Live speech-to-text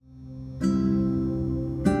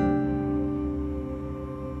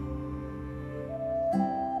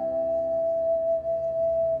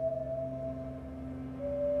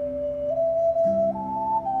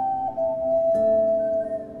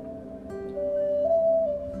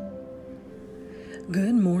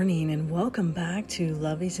Good morning and welcome back to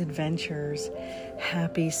Lovey's Adventures.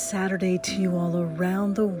 Happy Saturday to you all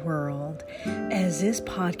around the world, as this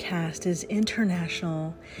podcast is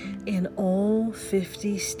international in all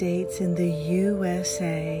 50 states in the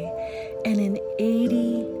USA and in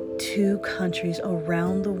 82 countries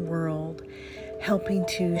around the world, helping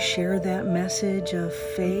to share that message of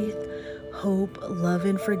faith, hope, love,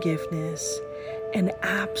 and forgiveness, and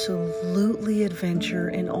absolutely adventure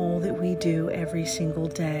in all that we do every single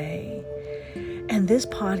day. And this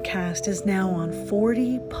podcast is now on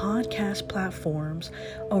 40 podcast platforms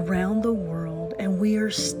around the world, and we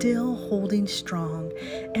are still holding strong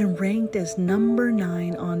and ranked as number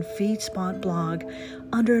 9 on FeedSpot blog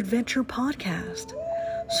under Adventure Podcast.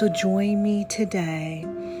 So join me today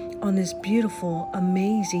on this beautiful,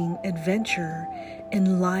 amazing adventure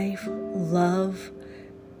in life, love,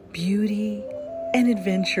 beauty, and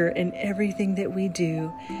adventure in everything that we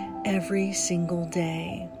do every single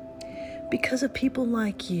day. Because of people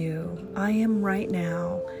like you, I am right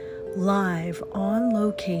now live on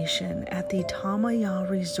location at the Tamaya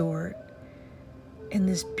Resort in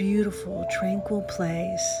this beautiful, tranquil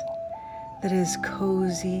place that is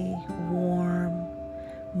cozy, warm,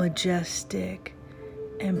 majestic,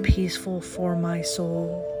 and peaceful for my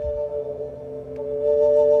soul.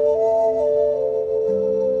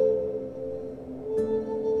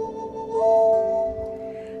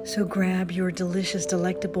 So grab your delicious,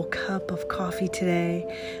 delectable cup of coffee today.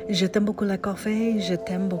 Je t'aime beaucoup le café, je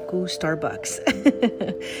t'aime beaucoup Starbucks.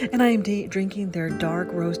 And I am drinking their dark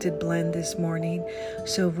roasted blend this morning.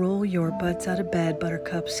 So roll your butts out of bed,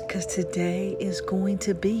 buttercups, because today is going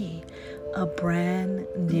to be a brand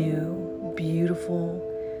new, beautiful,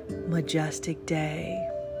 majestic day.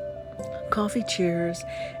 Coffee cheers,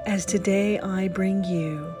 as today I bring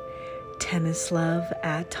you Tennis Love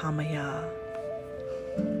at Tamaya.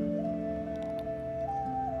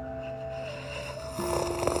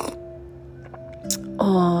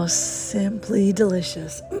 Oh, simply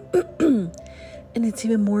delicious. And it's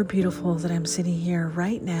even more beautiful that I'm sitting here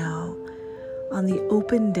right now on the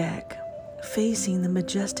open deck, facing the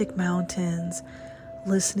majestic mountains,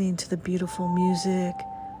 listening to the beautiful music,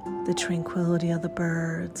 the tranquility of the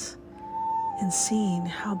birds, and seeing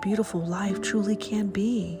how beautiful life truly can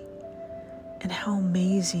be and how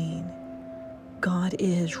amazing God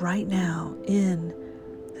is right now in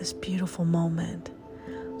this beautiful moment.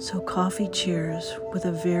 So coffee cheers with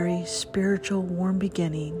a very spiritual, warm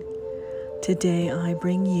beginning. Today I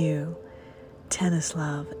bring you Tennis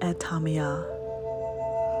Love at Tamaya.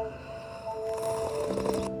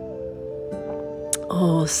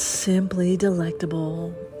 Oh, simply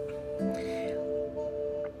delectable.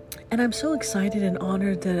 And I'm so excited and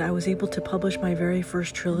honored that I was able to publish my very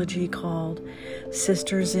first trilogy called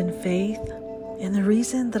Sisters in Faith. And the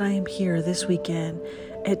reason that I am here this weekend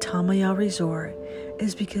at Tamaya Resort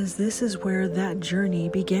is because this is where that journey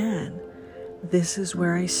began. This is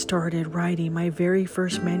where I started writing my very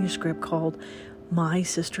first manuscript called My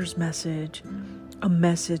Sister's Message, a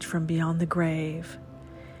message from beyond the grave.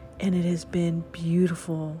 And it has been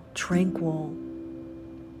beautiful, tranquil,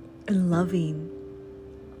 and loving.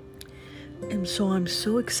 And so I'm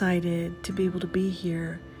so excited to be able to be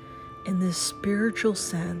here in this spiritual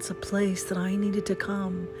sense, a place that I needed to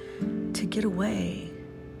come to get away,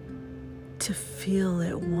 to feel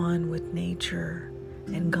at one with nature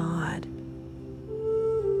and God.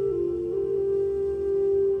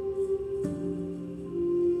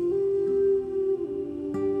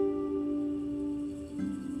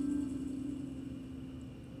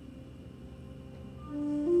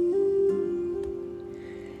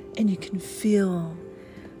 And you can feel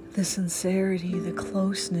the sincerity, the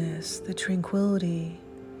closeness, the tranquility.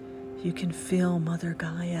 You can feel Mother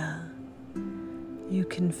Gaia. You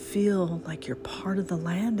can feel like you're part of the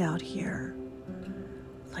land out here,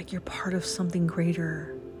 like you're part of something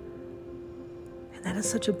greater. And that is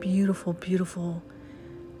such a beautiful, beautiful,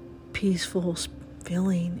 peaceful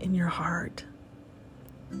feeling in your heart.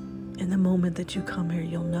 In the moment that you come here,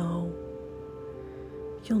 you'll know.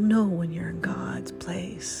 You'll know when you're in God's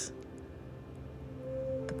place.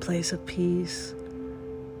 The place of peace,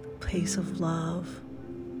 the place of love,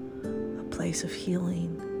 a place of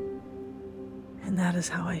healing. And that is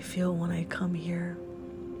how I feel when I come here.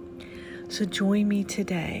 So join me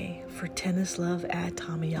today for Tennis Love at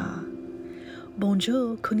Tamaya.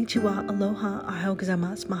 Bonjour, konnichiwa, aloha, ahau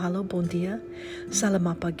gozaimasu, mahalo, bon dia,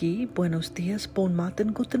 salamat pagi, buenos dias, bon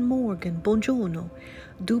matin, guten morgen, buongiorno,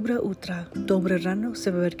 dobra utra, dobra rano,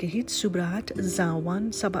 severkahit, subrahat,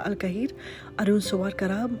 zawan, saba alkahit, arun sawar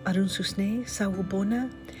karab, arun susne, sawubona,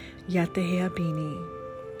 yatehea bini.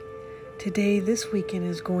 Today, this weekend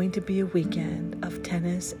is going to be a weekend of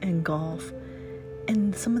tennis and golf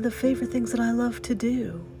and some of the favorite things that I love to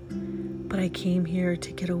do. But I came here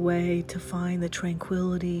to get away, to find the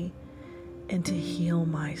tranquility and to heal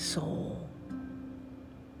my soul.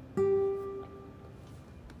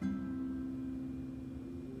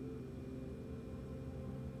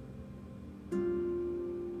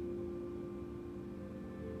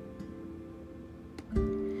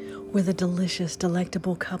 With a delicious,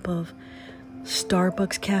 delectable cup of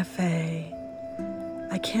Starbucks cafe,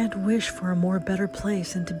 I can't wish for a more better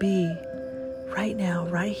place than to be right now,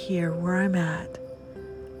 right here where I'm at,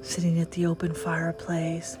 sitting at the open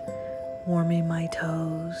fireplace, warming my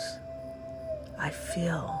toes. I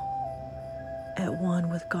feel at one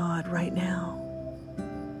with God right now.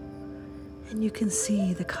 And you can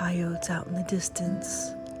see the coyotes out in the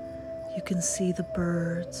distance. You can see the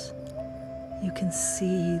birds. You can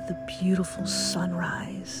see the beautiful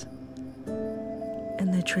sunrise,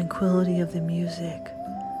 and the tranquility of the music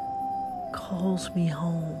calls me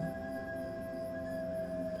home.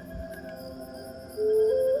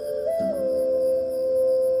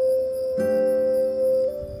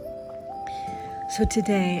 So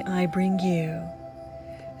today I bring you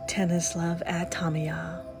Tennis Love at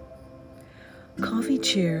Tamiya. Coffee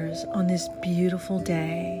cheers on this beautiful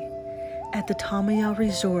day at the Tamiya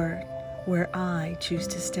Resort, where I choose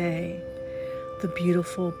to stay. The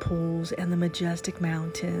beautiful pools and the majestic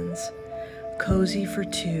mountains, cozy for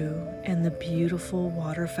two, and the beautiful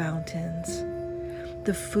water fountains.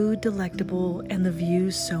 The food delectable and the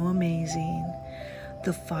views so amazing.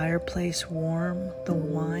 The fireplace warm, the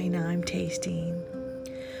wine I'm tasting.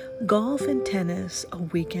 Golf and tennis, a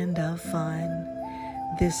weekend of fun.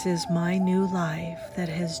 This is my new life that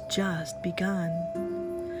has just begun.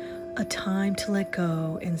 A time to let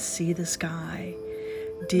go and see the sky.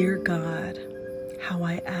 Dear God, how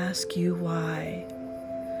I ask you why.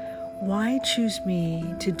 Why choose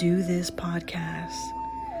me to do this podcast?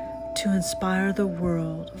 To inspire the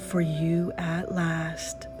world for you at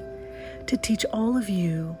last. To teach all of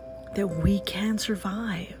you that we can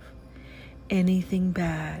survive anything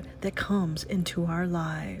bad that comes into our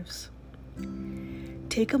lives.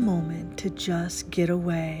 Take a moment to just get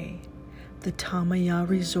away. The Tamiya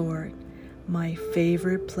Resort, my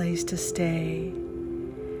favorite place to stay.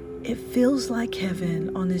 It feels like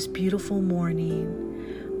heaven on this beautiful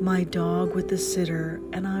morning. My dog with the sitter,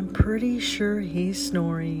 and I'm pretty sure he's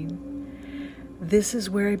snoring. This is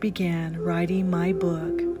where I began writing my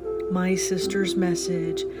book, My Sister's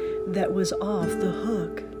Message, that was off the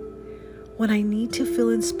hook. When I need to feel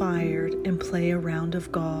inspired and play a round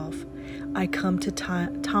of golf, I come to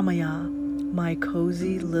Tamiya, my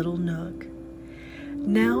cozy little nook.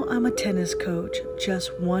 Now I'm a tennis coach,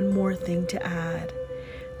 just one more thing to add.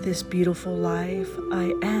 This beautiful life,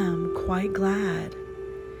 I am quite glad.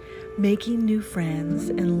 Making new friends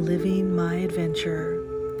and living my adventure.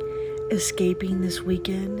 Escaping this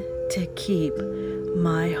weekend to keep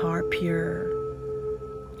my heart pure.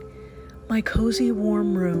 My cozy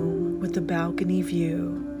warm room with the balcony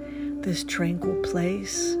view. This tranquil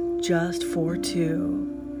place just for two.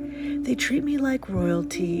 They treat me like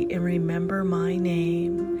royalty and remember my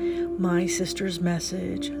name. My Sister's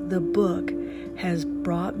Message, the book, has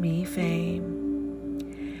brought me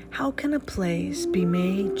fame. How can a place be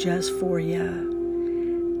made just for ya?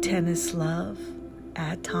 Tennis Love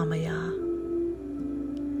at Tamiya.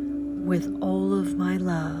 With all of my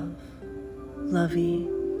love, Lovey.